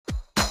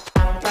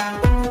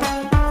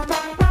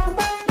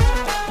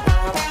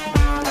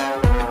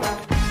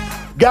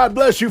God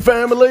bless you,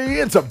 family.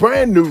 It's a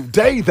brand new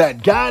day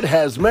that God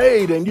has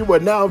made, and you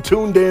are now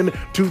tuned in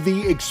to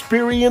the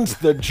Experience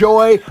the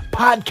Joy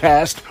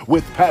podcast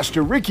with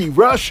Pastor Ricky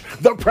Rush,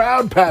 the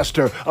proud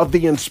pastor of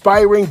the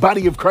Inspiring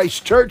Body of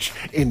Christ Church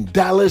in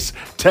Dallas,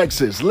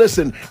 Texas.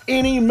 Listen,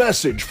 any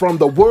message from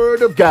the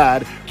Word of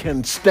God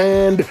can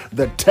stand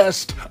the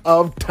test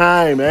of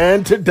time.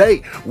 And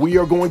today, we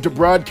are going to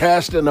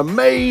broadcast an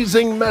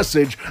amazing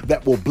message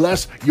that will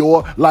bless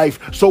your life.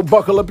 So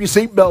buckle up your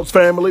seatbelts,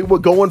 family. We're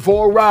going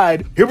for a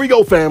ride. Here we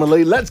go,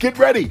 family. Let's get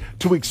ready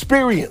to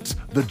experience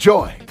the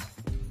joy.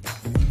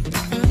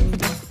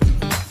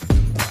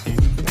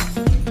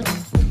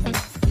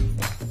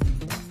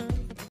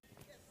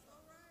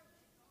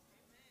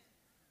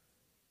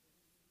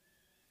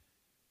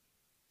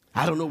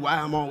 I don't know why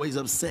I'm always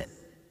upset.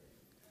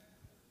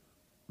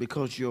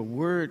 Because your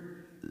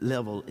word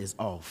level is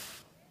off.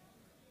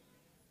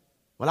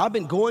 Well, I've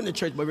been going to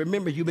church, but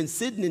remember, you've been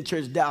sitting in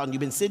church doubting, you've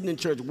been sitting in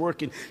church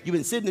working, you've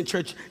been sitting in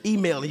church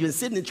emailing, you've been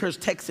sitting in church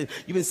texting,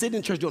 you've been sitting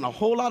in church doing a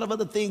whole lot of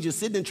other things. You're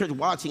sitting in church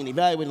watching and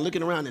evaluating,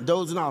 looking around and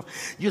dozing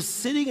off. You're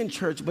sitting in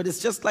church, but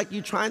it's just like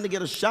you trying to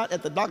get a shot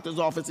at the doctor's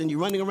office and you're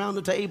running around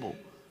the table.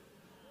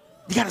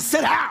 You got to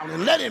sit down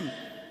and let him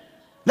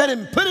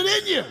put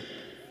it in you.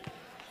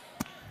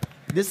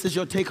 This is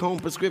your take-home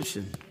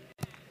prescription.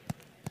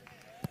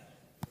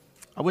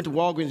 I went to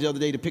Walgreens the other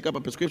day to pick up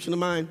a prescription of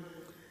mine,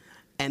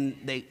 and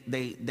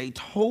they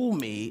told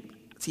me,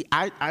 see,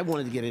 I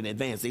wanted to get it in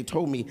advance. They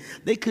told me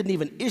they couldn't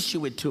even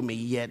issue it to me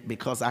yet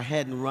because I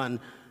hadn't run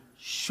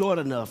short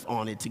enough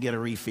on it to get a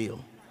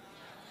refill.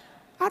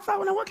 I thought,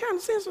 well, now what kind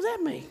of sense does that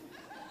make?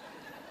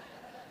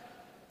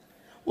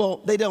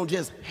 Well, they don't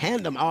just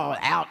hand them all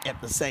out at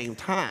the same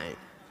time.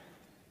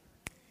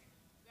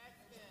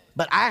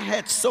 But I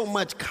had so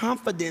much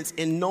confidence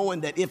in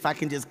knowing that if I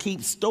can just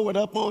keep storing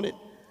up on it,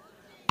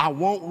 I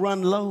won't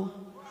run low.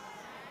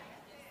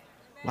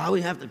 Why do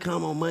we have to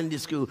come on Monday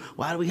school?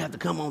 Why do we have to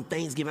come on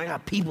Thanksgiving? I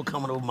got people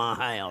coming over my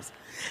house.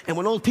 And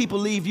when those people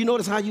leave, you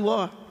notice how you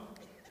are?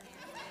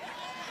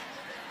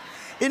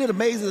 Isn't it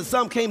amazing that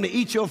some came to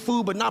eat your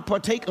food but not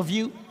partake of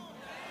you?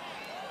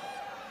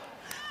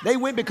 They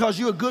went because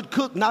you're a good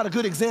cook, not a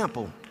good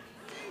example.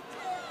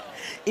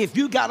 If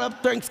you got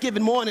up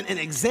Thanksgiving morning and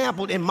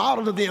exampled and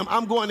modeled to them,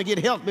 I'm going to get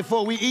help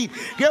before we eat.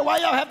 Girl, why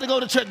y'all have to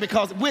go to church?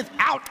 Because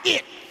without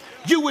it,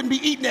 you wouldn't be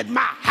eating at my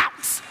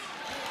house.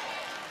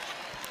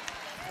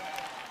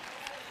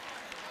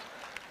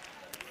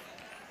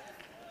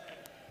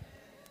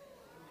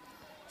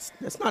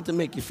 That's not to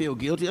make you feel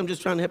guilty. I'm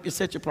just trying to help you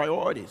set your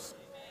priorities.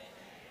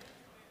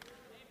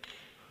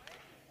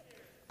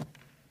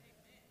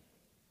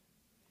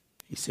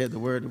 He said the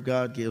word of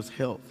God gives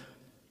health.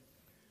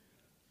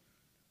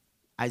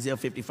 Isaiah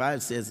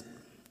 55 says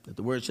that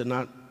the word shall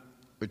not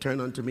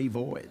return unto me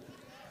void,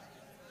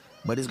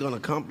 but it's going to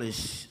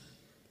accomplish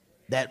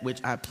that which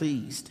I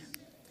pleased,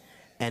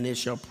 and it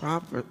shall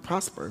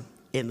prosper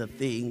in the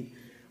thing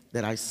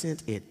that I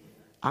sent it.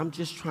 I'm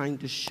just trying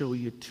to show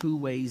you two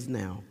ways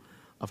now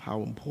of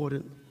how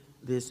important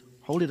this.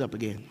 Hold it up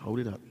again. Hold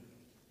it up.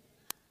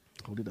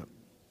 Hold it up.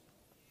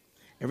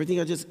 Everything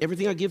I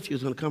give to you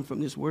is going to come from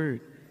this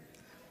word.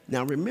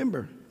 Now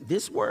remember,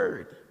 this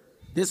word,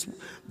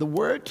 the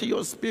word to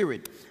your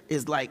spirit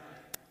is like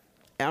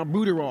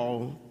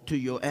albuterol to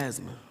your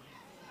asthma.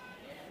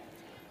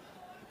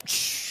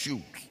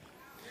 Shoot.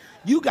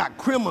 You got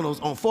criminals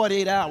on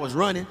 48 hours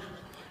running.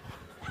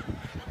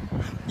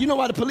 You know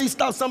why the police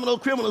stop some of those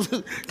criminals?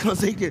 Because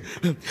they get.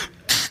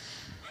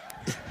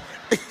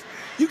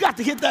 You got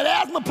to hit that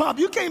asthma pump.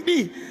 You can't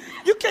be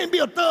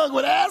a thug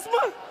with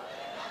asthma.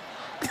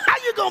 How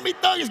you gonna be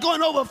thuggish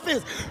going over a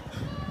fence?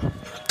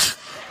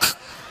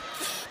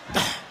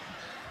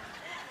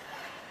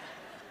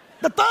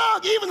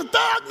 Even the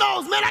thug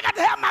knows, man, I got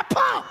to have my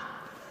pump.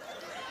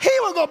 He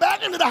will go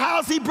back into the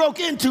house he broke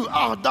into.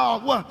 Oh,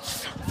 dog, what?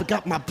 I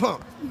forgot my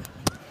pump.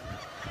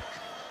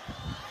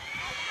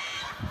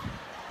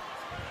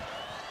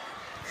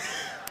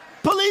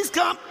 Police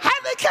come. How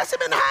did they catch him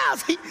in the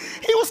house? He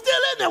was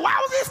still in there. Why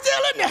was he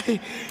still in there?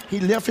 He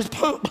left his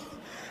pump.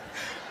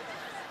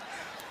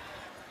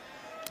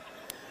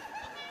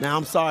 Now,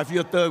 I'm sorry if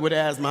you're a thug with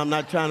asthma. I'm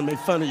not trying to make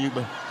fun of you,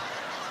 but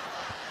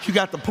you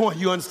got the point.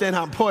 You understand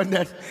how important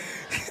that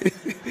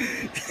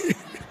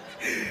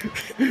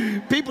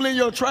people in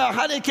your trial,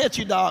 how they catch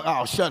you, dog?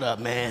 Oh, shut up,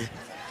 man.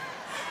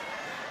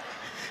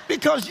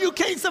 Because you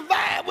can't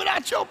survive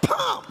without your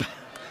pump.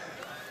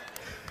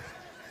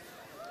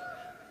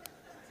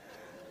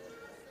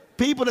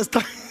 People that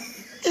start,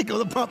 here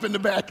goes a pump in the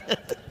back.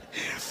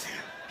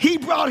 He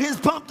brought his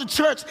pump to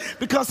church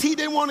because he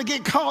didn't want to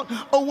get caught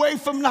away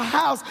from the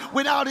house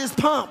without his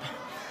pump.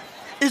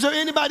 Is there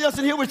anybody else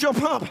in here with your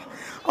pump?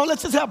 Oh,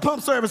 let's just have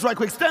pump service right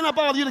quick. Stand up,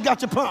 all of you that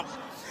got your pump.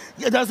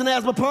 Yeah, there's an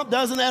asthma pump,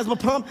 there's an asthma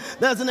pump,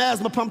 there's an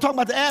asthma pump. I'm talking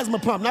about the asthma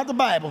pump, not the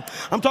Bible.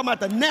 I'm talking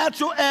about the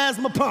natural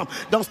asthma pump.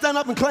 Don't stand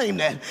up and claim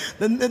that.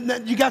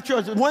 You got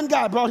yours. One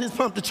guy brought his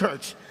pump to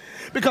church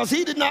because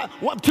he did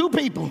not want two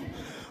people.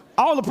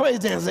 All the praise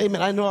dancers,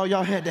 amen. I know all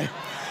y'all had that.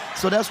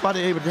 So that's why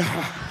they're able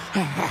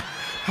to.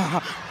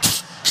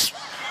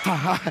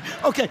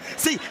 Okay,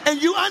 see,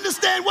 and you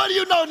understand, what do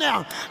you know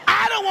now?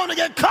 I don't want to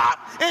get caught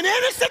in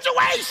any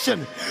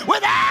situation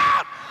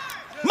without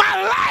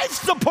my life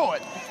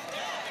support.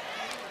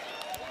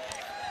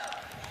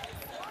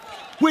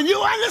 When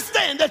you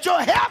understand that your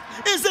help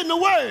is in the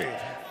Word.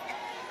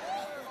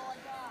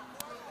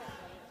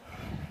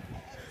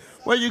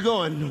 Where you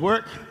going?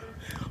 Work?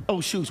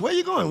 Oh, shoes. Where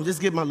you going?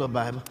 Just get my little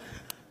Bible.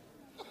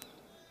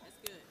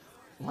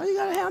 Why you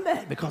gotta have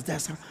that? Because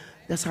that's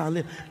how I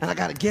live. And I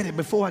gotta get it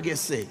before I get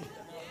sick.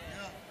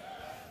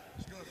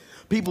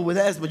 People with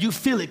asthma, you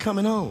feel it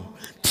coming on.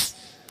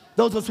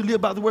 Those of us who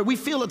live by the Word, we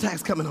feel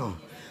attacks coming on.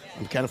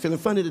 I'm kind of feeling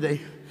funny today.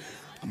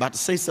 I'm about to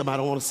say something I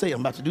don't want to say.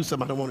 I'm about to do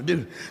something I don't want to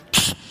do.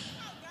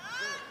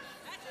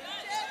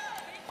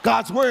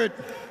 God's Word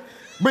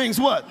brings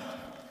what?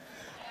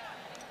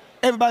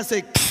 Everybody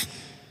say,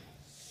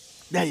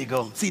 there you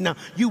go. See, now,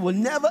 you will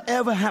never,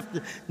 ever have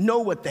to know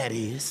what that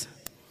is.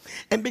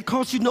 And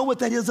because you know what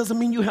that is doesn't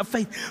mean you have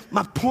faith.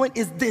 My point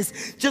is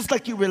this: just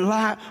like you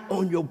rely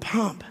on your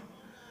pump,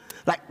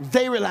 like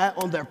they rely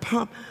on their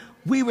pump,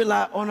 we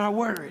rely on our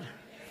Word.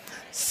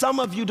 Some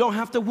of you don't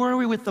have to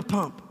worry with the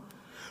pump,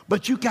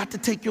 but you got to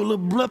take your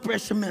little blood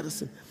pressure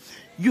medicine.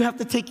 You have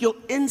to take your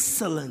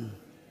insulin.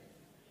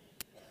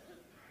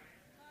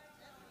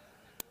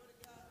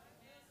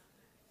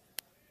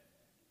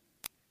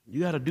 You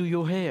got to do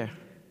your hair.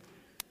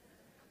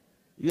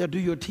 You got to do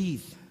your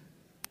teeth.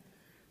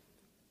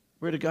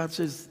 Word of God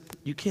says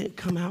you can't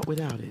come out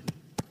without it.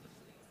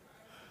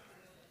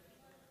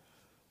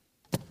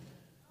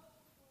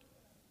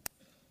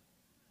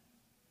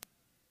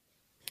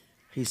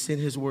 He sent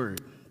his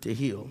word to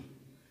heal.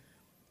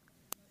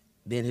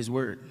 Then his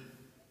word.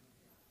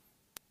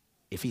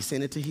 If he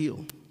sent it to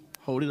heal,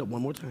 hold it up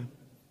one more time.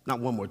 Not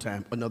one more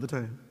time, another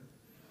time.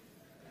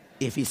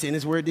 If he sent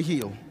his word to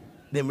heal,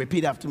 then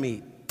repeat after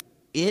me.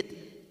 It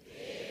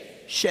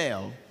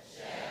shall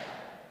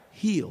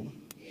heal.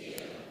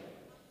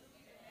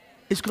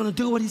 It's going to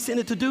do what he sent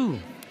it to do.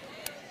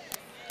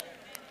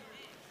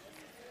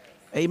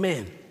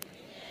 Amen.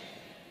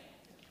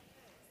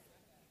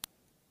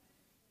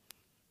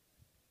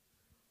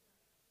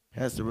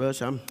 Pastor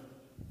Rush, I'm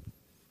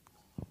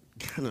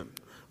kind of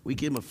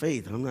weak in my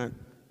faith. I'm not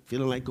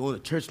feeling like going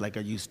to church like I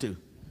used to.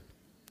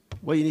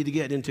 What do you need to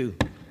get into?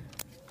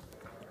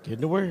 Get in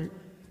the Word.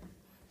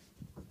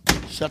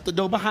 Shut the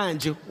door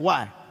behind you.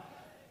 Why?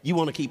 You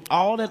want to keep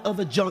all that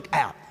other junk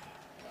out.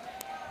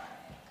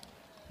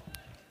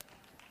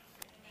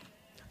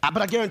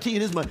 But I guarantee you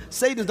this much: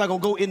 Satan's not going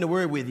to go in the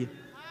Word with you.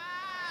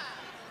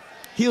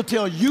 He'll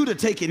tell you to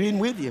take it in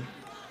with you.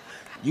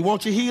 You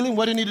want your healing?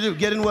 What do you need to do?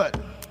 Get in what?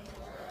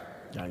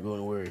 I ain't going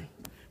to Word.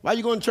 Why are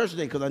you going to church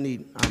today? Because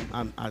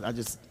I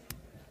just.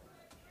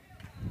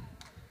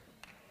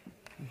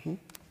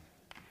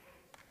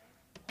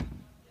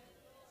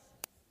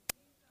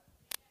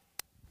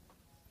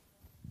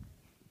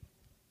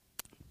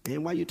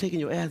 And why are you taking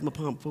your asthma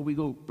pump before we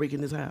go break in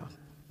this house?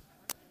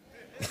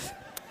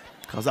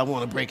 Because I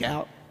want to break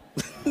out.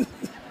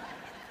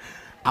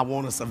 I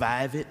want to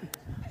survive it.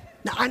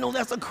 Now, I know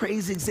that's a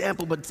crazy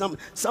example, but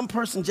some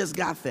person just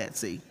got that,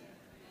 see?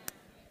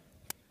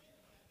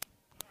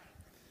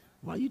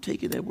 Why are you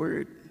taking that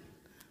word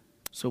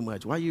so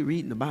much? Why are you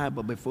reading the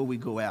Bible before we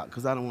go out?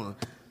 Because I don't want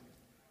to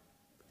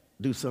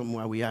do something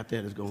while we out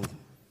there that's going to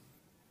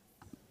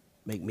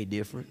make me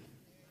different.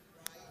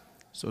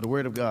 So the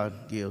Word of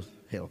God gives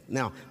health.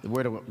 Now, the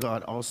Word of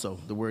God also,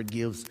 the Word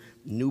gives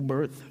new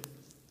birth.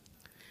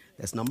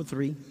 That's number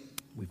 3.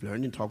 We've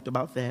learned and talked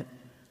about that.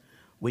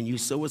 When you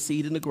sow a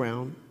seed in the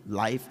ground,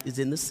 life is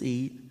in the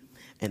seed,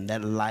 and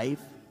that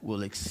life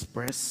will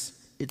express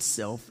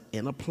itself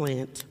in a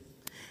plant,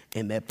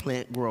 and that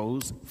plant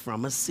grows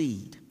from a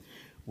seed.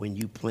 When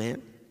you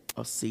plant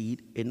a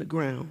seed in the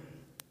ground,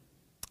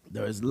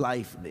 there is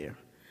life there.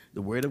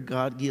 The Word of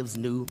God gives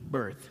new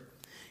birth.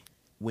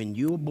 When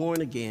you're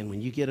born again,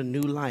 when you get a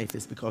new life,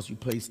 it's because you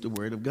place the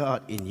Word of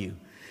God in you.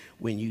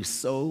 When you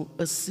sow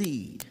a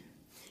seed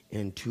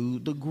into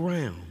the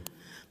ground,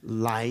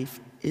 life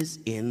is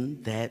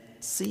in that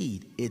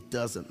seed. It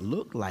doesn't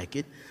look like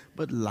it,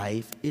 but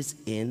life is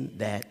in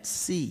that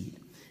seed.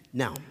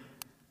 Now,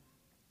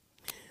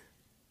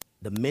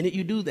 the minute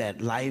you do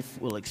that,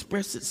 life will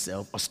express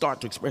itself or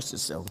start to express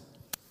itself.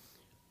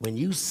 When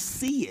you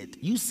see it,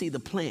 you see the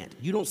plant.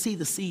 You don't see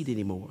the seed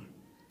anymore.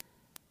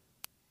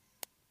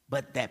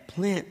 But that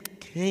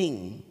plant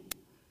came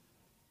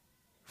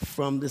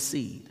from the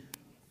seed.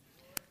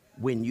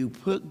 When you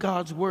put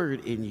God's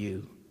word in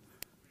you,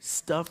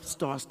 stuff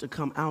starts to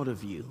come out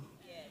of you.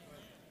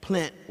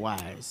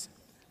 Plant-wise.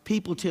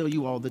 People tell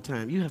you all the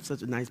time, you have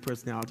such a nice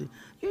personality.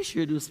 You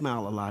sure do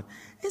smile a lot.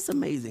 It's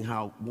amazing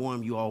how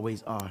warm you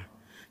always are.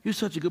 You're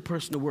such a good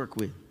person to work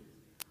with.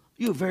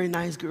 You're a very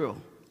nice girl.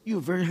 You're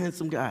a very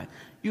handsome guy.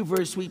 You're a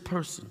very sweet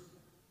person.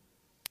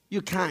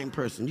 You're a kind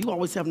person. You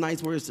always have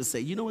nice words to say.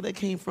 You know where that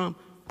came from?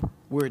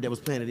 Word that was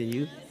planted in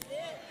you.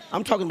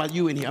 I'm talking about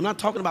you in here. I'm not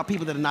talking about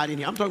people that are not in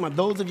here. I'm talking about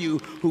those of you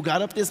who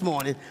got up this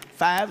morning,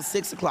 5,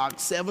 6 o'clock,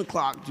 7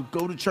 o'clock to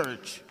go to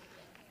church.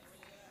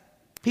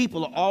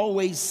 People are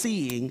always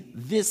seeing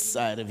this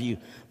side of you.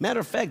 Matter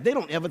of fact, they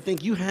don't ever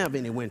think you have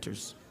any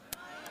winters.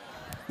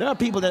 There are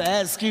people that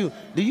ask you,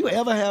 do you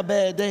ever have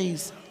bad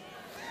days?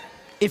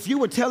 If you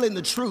were telling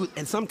the truth,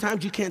 and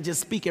sometimes you can't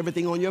just speak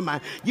everything on your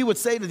mind, you would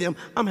say to them,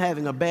 I'm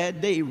having a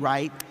bad day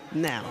right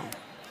now,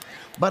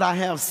 but I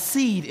have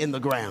seed in the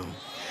ground.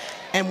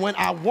 And when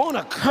I want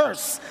to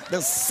curse,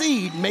 the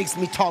seed makes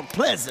me talk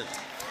pleasant.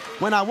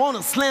 When I want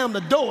to slam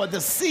the door,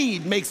 the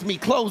seed makes me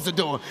close the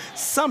door.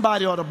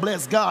 Somebody ought to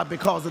bless God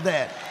because of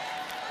that.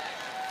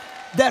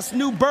 That's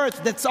new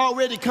birth that's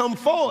already come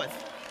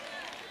forth.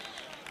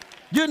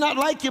 You're not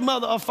like your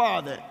mother or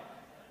father.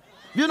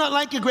 You're not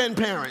like your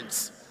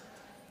grandparents.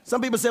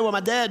 Some people say, well,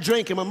 my dad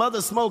drank and my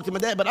mother smoked and my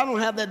dad, but I don't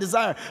have that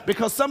desire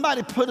because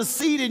somebody put a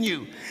seed in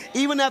you.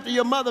 Even after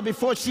your mother,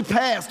 before she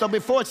passed or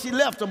before she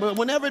left or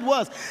whenever it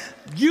was,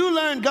 you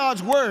learned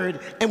God's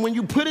word, and when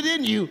you put it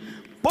in you,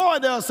 boy,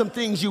 there are some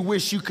things you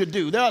wish you could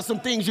do. There are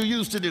some things you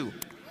used to do.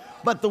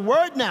 But the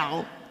word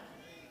now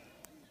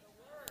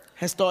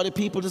has started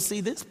people to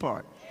see this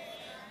part.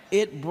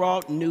 It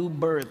brought new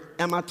birth.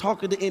 Am I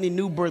talking to any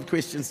new birth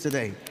Christians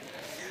today?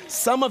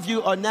 Some of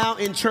you are now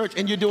in church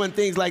and you're doing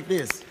things like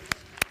this.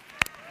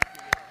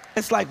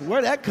 It's like,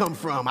 where'd that come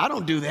from? I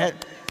don't do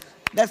that.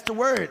 That's the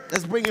word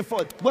that's bringing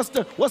forth. What's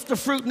the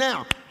fruit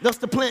now? What's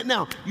the plant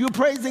now? You're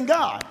praising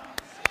God.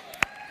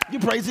 You're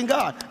praising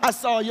God. I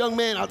saw a young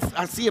man,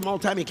 I see him all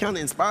the time. He kind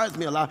of inspires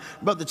me a lot.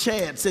 Brother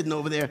Chad sitting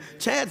over there.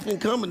 Chad's been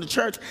coming to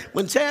church.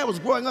 When Chad was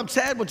growing up,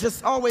 Chad would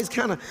just always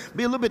kind of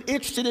be a little bit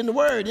interested in the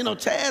word. You know,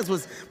 Chad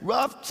was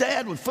rough.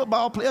 Chad was a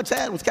football player.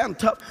 Chad was kind of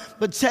tough.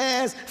 But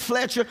Chaz,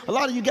 Fletcher, a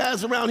lot of you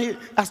guys around here,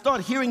 I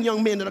started hearing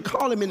young men that are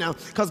calling me now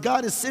because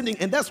God is sending,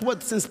 and that's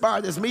what's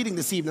inspired this meeting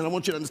this evening. I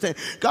want you to understand.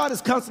 God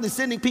is constantly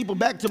sending people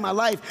back to my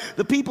life.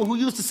 The people who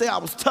used to say I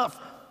was tough.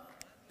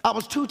 I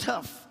was too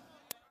tough.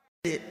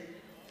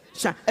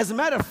 As a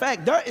matter of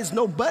fact, there is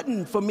no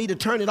button for me to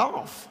turn it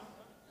off.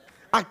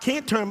 I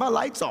can't turn my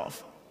lights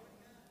off.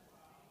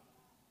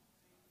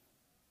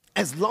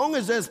 As long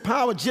as there's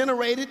power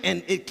generated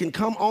and it can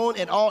come on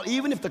at all,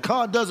 even if the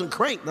car doesn't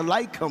crank, the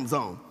light comes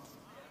on.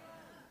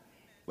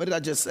 What did I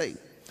just say?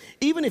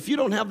 Even if you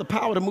don't have the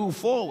power to move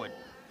forward,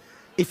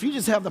 if you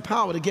just have the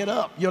power to get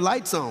up, your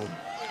light's on.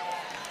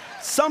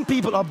 Some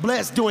people are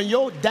blessed during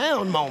your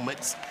down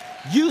moments.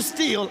 You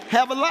still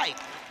have a light.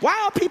 Why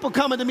are people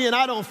coming to me and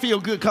I don't feel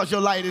good because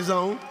your light is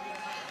on?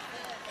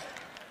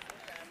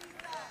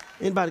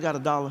 Anybody got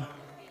 $1?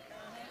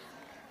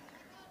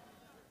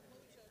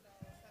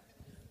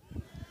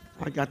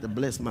 I got to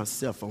bless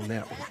myself on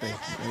that one. Thank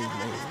you.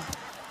 Amen.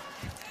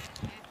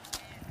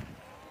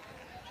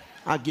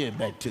 I'll give it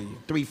back to you.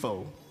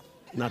 3-fold,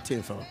 not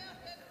 10-fold.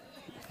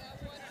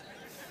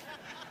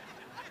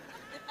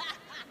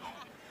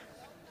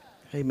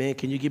 Hey, man,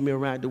 can you give me a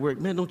ride to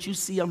work? Man, don't you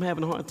see I'm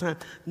having a hard time?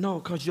 No,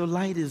 because your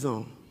light is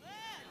on.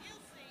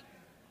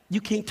 You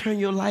can't turn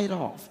your light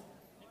off.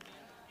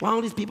 Why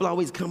are these people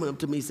always coming up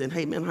to me saying,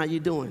 hey, man, how you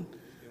doing?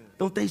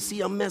 Don't they see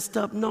I'm messed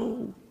up?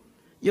 No.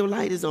 Your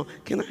light is on.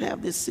 Can I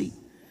have this seat?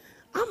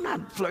 I'm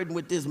not flirting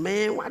with this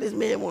man. Why does this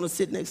man want to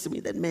sit next to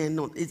me? That man,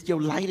 no, it's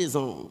your light is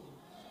on.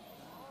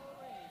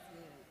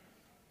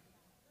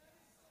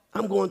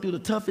 I'm going through the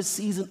toughest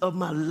season of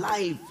my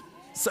life,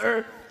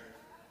 sir.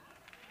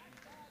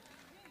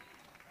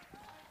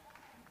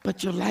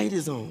 But your light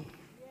is on.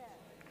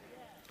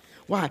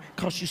 Why?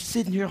 Because you're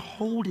sitting here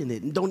holding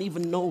it and don't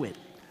even know it.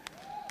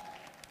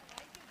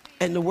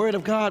 And the word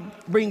of God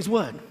brings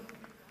what?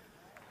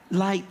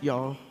 Light,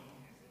 y'all.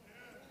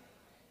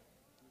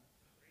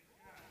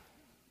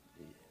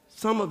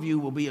 Some of you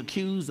will be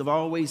accused of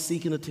always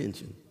seeking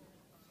attention.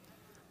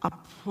 I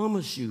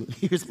promise you,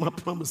 here's my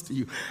promise to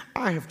you.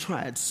 I have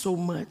tried so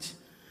much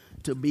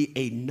to be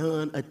a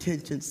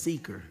non-attention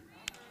seeker.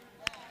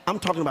 I'm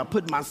talking about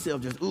putting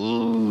myself just,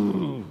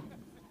 ooh.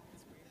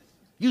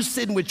 You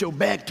sitting with your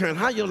back turned,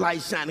 how your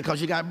light shining?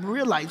 Because you got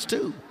real lights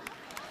too.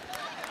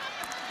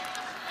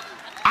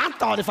 I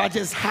thought if I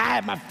just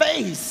hide my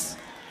face,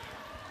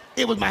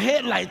 it was my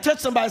headlight. Touch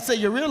somebody, say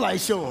your real light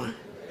showing.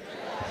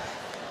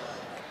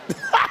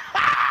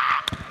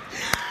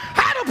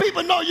 How do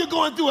people know you're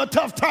going through a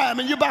tough time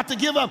and you're about to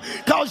give up?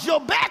 Because your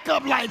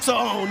backup lights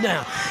are on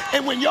now.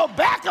 And when your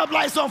backup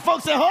lights on,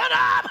 folks say, hold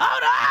up,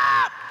 hold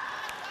up.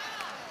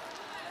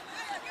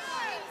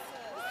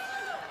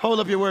 Hold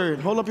up your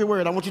word. Hold up your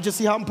word. I want you to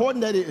see how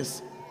important that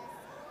is.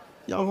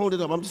 Y'all hold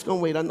it up. I'm just going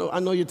to wait. I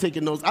know you're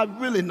taking notes. I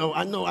really know.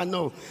 I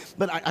know.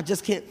 But I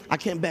just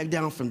can't back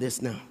down from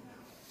this now.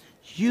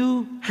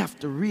 You have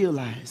to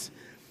realize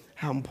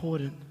how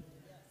important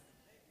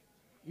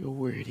your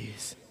word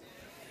is.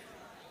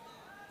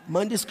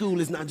 Monday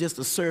school is not just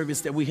a service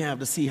that we have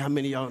to see how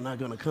many of y'all are not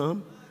going to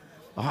come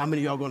or how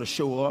many of y'all are going to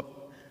show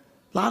up.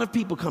 A lot of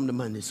people come to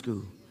Monday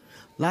school.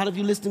 A lot of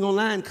you listening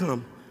online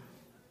come.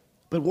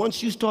 But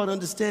once you start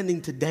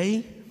understanding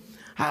today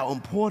how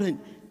important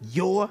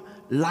your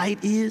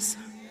light is,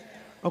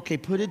 okay,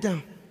 put it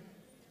down.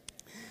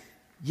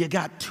 You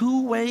got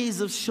 2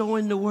 ways of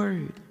showing the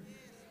word.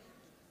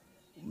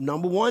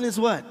 Number 1 is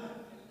what?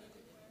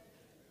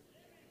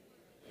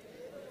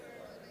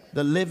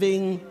 The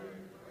living,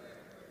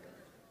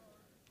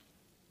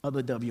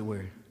 other W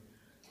word.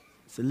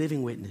 It's a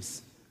living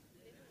witness.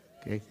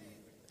 Okay?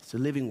 It's a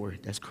living word.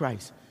 That's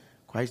Christ.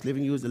 Christ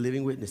living you is the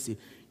living witness. See,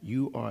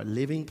 you are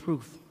living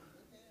proof.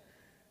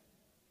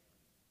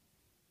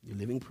 You're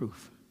living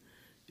proof.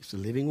 It's a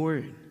living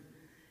word.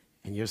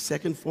 And your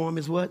second form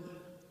is what?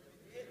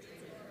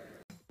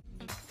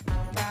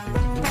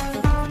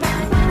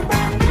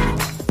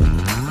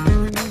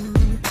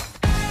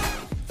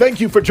 Thank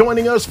you for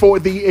joining us for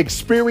the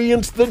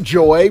Experience the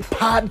Joy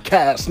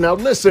podcast. Now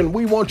listen,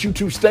 we want you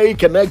to stay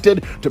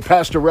connected to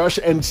Pastor Rush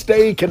and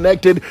stay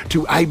connected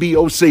to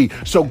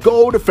IBOC. So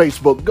go to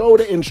Facebook, go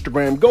to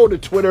Instagram, go to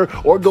Twitter,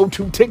 or go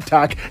to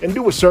TikTok and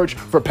do a search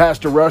for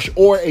Pastor Rush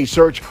or a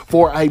search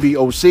for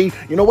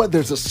IBOC. You know what?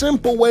 There's a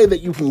simple way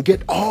that you can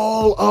get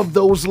all of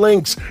those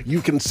links. You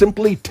can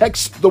simply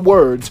text the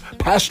words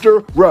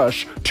Pastor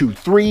Rush to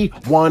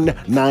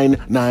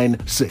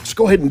 31996.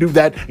 Go ahead and do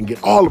that and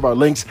get all of our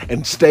links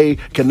and stay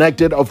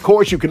connected. Of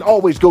course, you can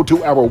always go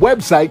to our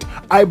website,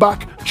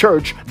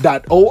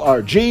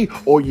 ibocchurch.org,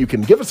 or you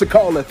can give us a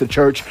call at the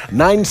church,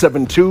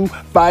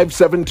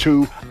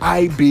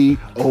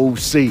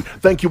 972-572-IBOC.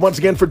 Thank you once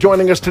again for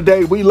joining us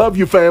today. We love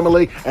you,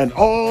 family, and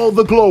all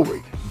the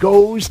glory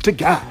goes to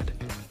God.